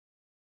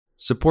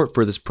Support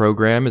for this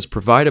program is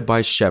provided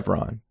by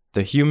Chevron,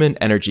 the human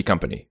energy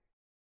company.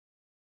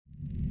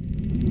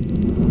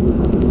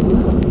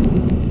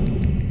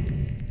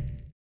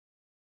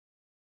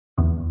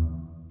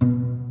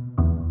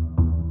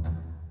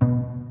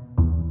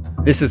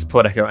 This is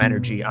Politico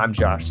Energy. I'm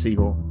Josh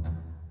Siegel.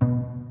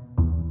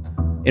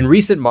 In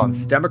recent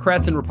months,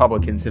 Democrats and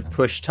Republicans have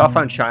pushed tough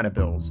on China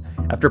bills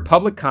after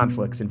public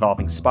conflicts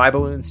involving spy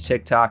balloons,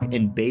 TikTok,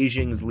 and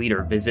Beijing's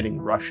leader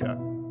visiting Russia.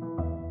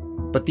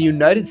 But the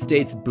United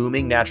States'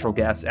 booming natural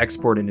gas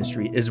export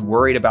industry is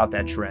worried about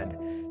that trend,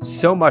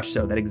 so much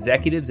so that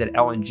executives at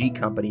LNG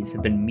companies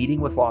have been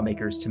meeting with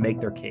lawmakers to make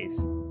their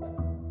case.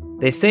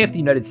 They say if the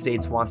United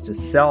States wants to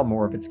sell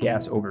more of its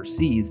gas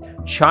overseas,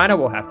 China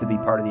will have to be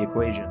part of the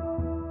equation.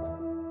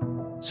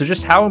 So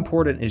just how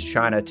important is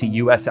China to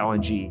U.S.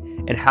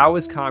 LNG, and how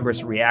is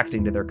Congress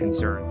reacting to their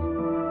concerns?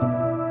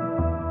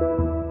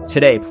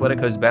 Today,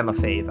 Politico's Ben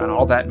Lefebvre on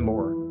all that and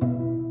more.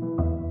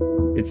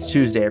 It's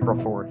Tuesday, April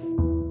 4th.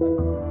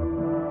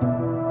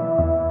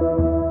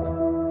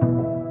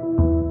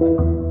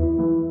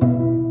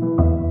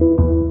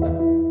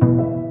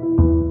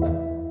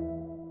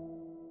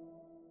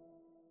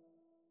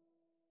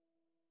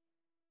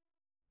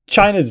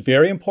 China is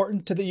very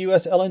important to the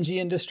U.S. LNG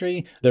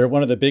industry. They're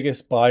one of the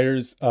biggest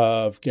buyers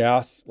of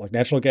gas, like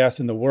natural gas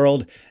in the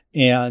world.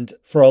 And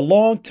for a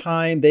long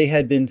time, they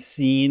had been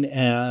seen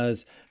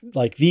as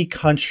like the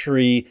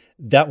country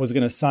that was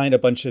going to sign a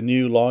bunch of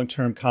new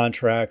long-term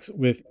contracts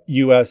with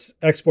U.S.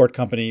 export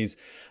companies.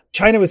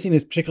 China was seen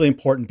as particularly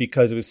important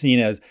because it was seen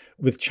as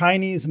with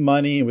Chinese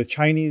money, with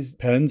Chinese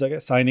pens, I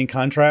guess, signing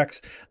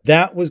contracts,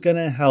 that was going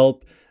to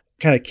help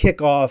kind of kick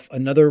off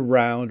another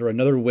round or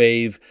another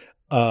wave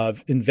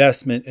of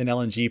investment in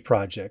LNG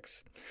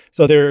projects.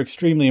 So they're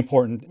extremely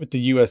important with the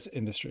U.S.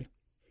 industry.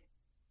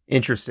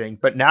 Interesting.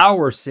 But now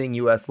we're seeing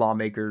U.S.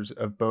 lawmakers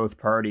of both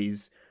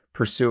parties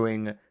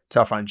pursuing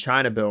tough on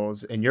China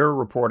bills, and you're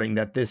reporting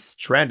that this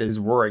trend is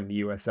worrying the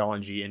U.S.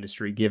 LNG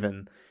industry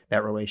given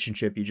that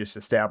relationship you just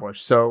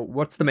established. So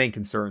what's the main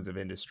concerns of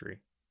industry?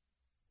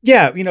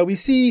 Yeah, we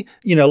see,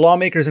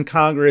 lawmakers in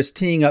Congress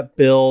teeing up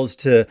bills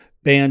to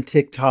ban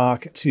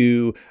TikTok,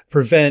 to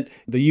prevent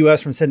the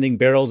U.S. from sending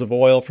barrels of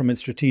oil from its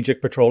strategic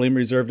petroleum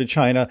reserve to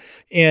China.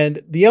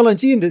 And the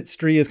LNG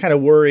industry is kind of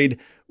worried,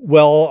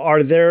 well,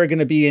 are there going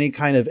to be any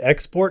kind of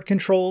export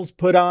controls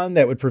put on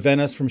that would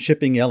prevent us from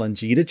shipping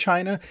LNG to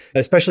China,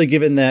 especially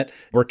given that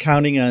we're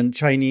counting on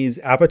Chinese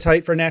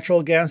appetite for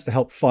natural gas to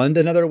help fund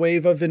another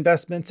wave of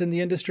investments in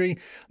the industry?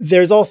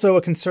 There's also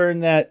a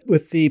concern that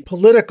with the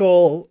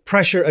political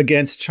pressure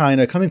against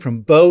China coming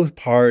from both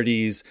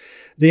parties,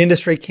 the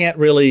industry can't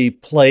really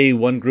play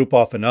one group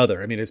off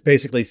another. I mean, it's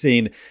basically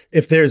seen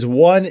if there's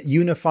one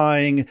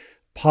unifying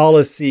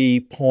policy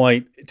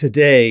point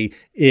today,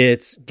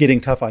 it's getting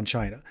tough on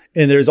China.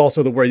 And there's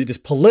also the worry that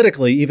just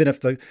politically, even if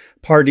the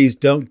parties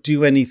don't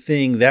do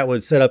anything that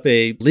would set up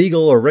a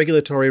legal or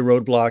regulatory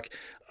roadblock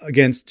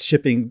against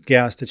shipping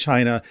gas to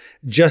China,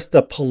 just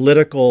the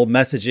political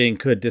messaging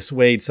could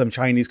dissuade some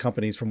Chinese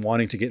companies from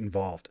wanting to get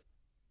involved.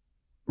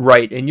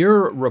 Right. And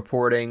you're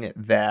reporting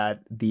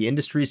that the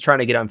industry is trying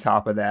to get on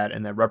top of that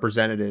and that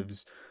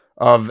representatives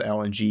of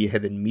LNG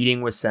have been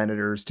meeting with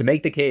senators to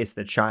make the case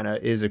that China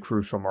is a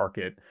crucial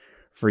market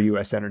for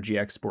U.S. energy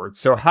exports.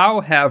 So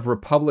how have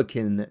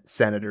Republican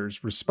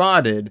senators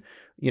responded,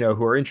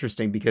 who are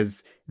interesting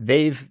because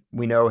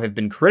we know, have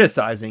been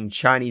criticizing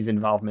Chinese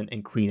involvement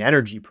in clean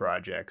energy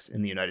projects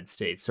in the United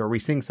States. So are we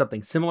seeing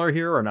something similar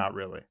here or not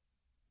really?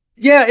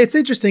 Yeah, it's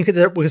interesting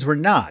because we're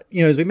not.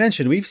 As we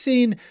mentioned, we've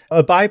seen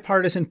a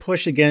bipartisan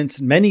push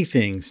against many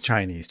things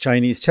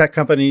Chinese tech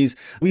companies.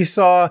 We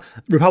saw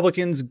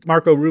Republicans,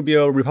 Marco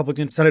Rubio,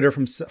 Republican senator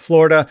from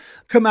Florida,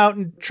 come out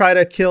and try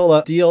to kill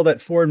a deal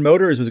that Ford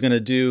Motors was going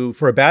to do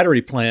for a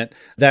battery plant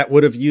that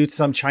would have used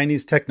some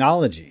Chinese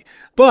technology.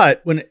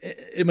 But when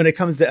it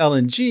comes to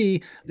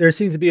LNG, there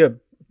seems to be a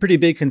pretty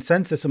big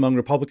consensus among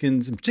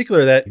Republicans in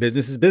particular that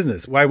business is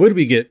business. Why would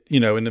we get,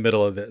 in the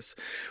middle of this?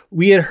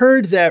 We had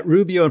heard that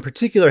Rubio in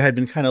particular had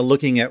been kind of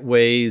looking at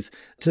ways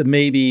to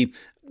maybe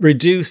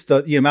reduce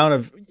the amount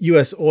of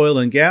U.S. oil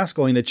and gas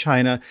going to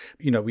China.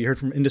 We heard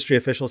from industry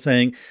officials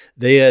saying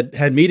they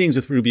had meetings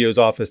with Rubio's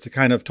office to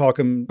kind of talk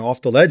him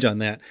off the ledge on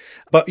that.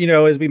 But,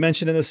 as we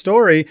mentioned in the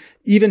story,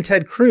 even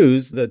Ted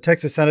Cruz, the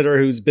Texas senator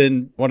who's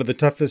been one of the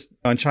toughest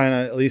on China,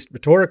 at least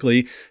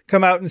rhetorically,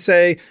 come out and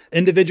say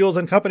individuals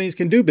and companies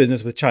can do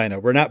business with China.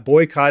 We're not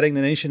boycotting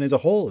the nation as a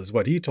whole, is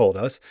what he told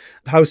us.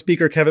 House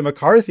Speaker Kevin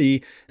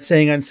McCarthy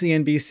saying on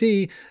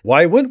CNBC,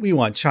 why wouldn't we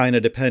want China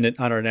dependent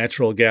on our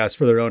natural gas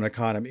for their own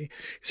economy?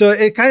 So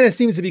it kind of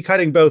seems to be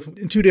cutting both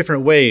in two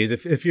different ways.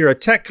 If you're a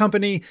tech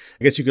company,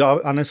 I guess you could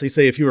honestly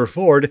say if you were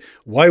Ford,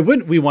 why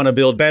wouldn't we want to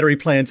build battery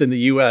plants in the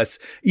U.S.,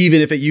 even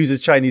if it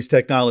uses Chinese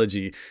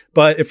technology?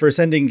 But if we're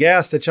sending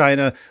gas to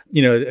China,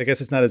 I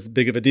guess it's not as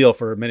big of a deal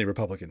for many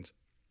Republicans.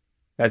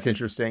 That's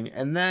interesting.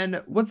 And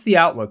then what's the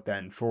outlook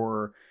then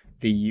for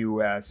the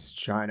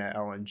U.S.-China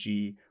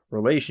LNG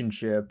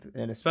relationship?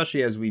 And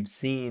especially as we've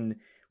seen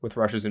with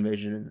Russia's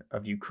invasion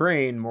of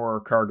Ukraine,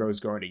 more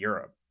cargoes going to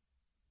Europe.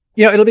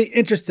 Yeah, it'll be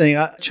interesting.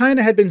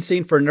 China had been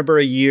seen for a number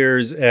of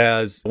years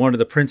as one of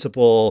the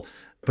principal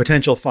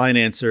potential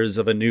financiers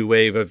of a new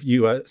wave of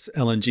U.S.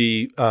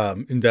 LNG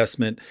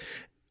investment.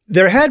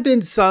 There had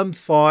been some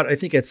thought, I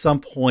think, at some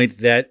point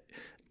that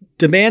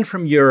demand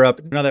from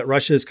Europe, now that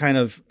Russia is kind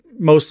of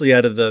mostly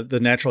out of the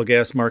natural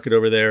gas market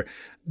over there,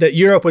 that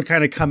Europe would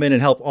kind of come in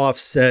and help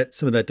offset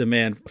some of that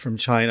demand from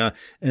China,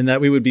 and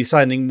that we would be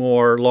signing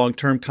more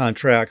long-term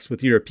contracts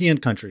with European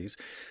countries.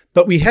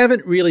 But we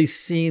haven't really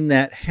seen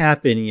that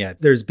happen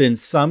yet. There's been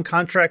some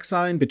contracts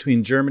signed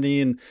between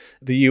Germany and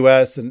the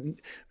US,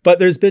 but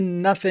there's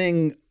been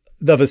nothing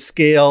of a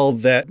scale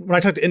that, when I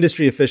talk to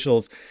industry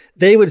officials,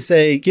 they would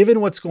say,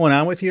 given what's going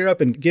on with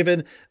Europe and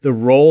given the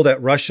role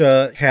that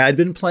Russia had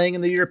been playing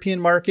in the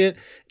European market,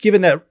 given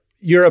that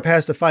Europe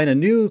has to find a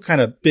new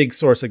kind of big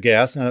source of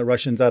gas now that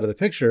Russia's out of the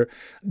picture,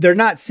 they're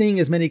not seeing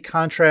as many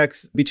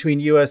contracts between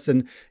US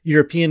and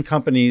European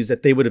companies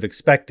that they would have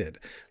expected.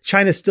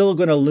 China's still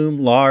going to loom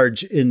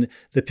large in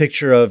the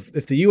picture of,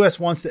 if the US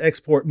wants to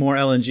export more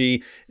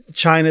LNG,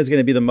 China is going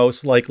to be the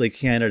most likely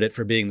candidate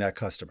for being that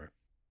customer.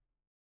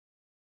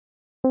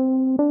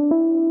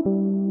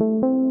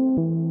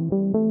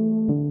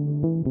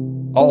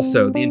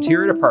 Also, the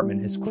Interior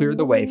Department has cleared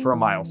the way for a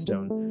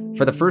milestone.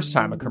 For the first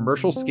time, a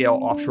commercial-scale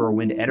offshore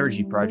wind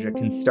energy project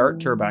can start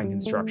turbine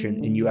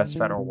construction in U.S.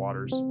 federal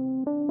waters.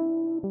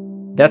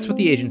 That's what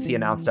the agency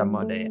announced on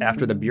Monday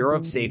after the Bureau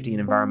of Safety and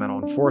Environmental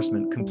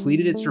Enforcement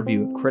completed its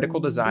review of critical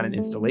design and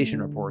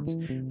installation reports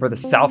for the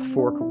South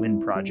Fork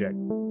Wind Project.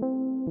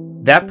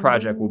 That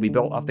project will be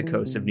built off the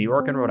coast of New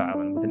York and Rhode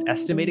Island with an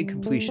estimated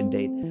completion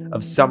date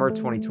of summer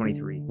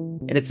 2023,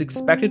 and it's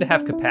expected to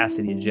have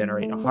capacity to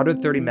generate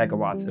 130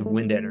 megawatts of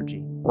wind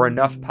energy, or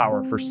enough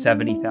power for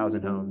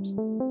 70,000 homes.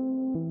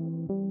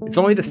 It's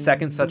only the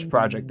second such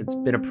project that's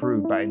been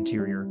approved by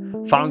Interior,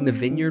 following the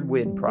Vineyard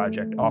Wind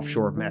project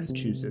offshore of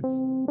Massachusetts.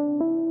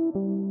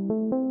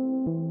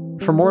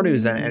 For more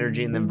news on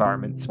energy and the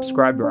environment,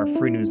 subscribe to our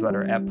free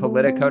newsletter at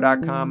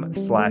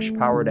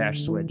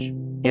politico.com/power-switch,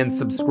 and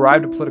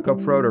subscribe to Politico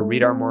Pro to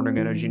read our morning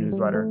energy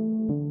newsletter.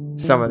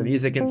 Some of the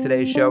music in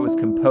today's show was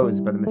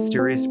composed by the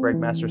mysterious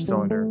Breakmaster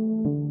Cylinder.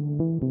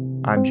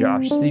 I'm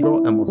Josh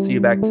Siegel, and we'll see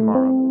you back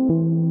tomorrow.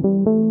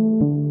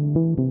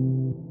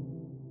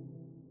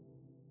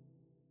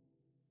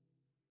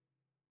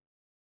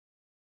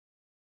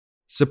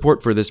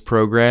 Support for this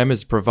program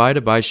is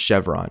provided by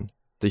Chevron,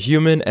 the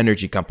human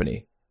energy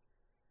company.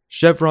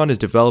 Chevron is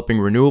developing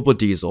renewable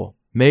diesel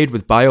made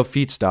with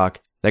biofeedstock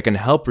that can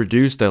help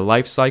reduce the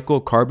life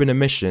cycle carbon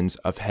emissions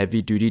of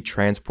heavy-duty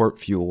transport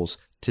fuels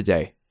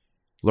today.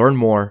 Learn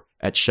more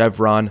at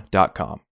chevron.com.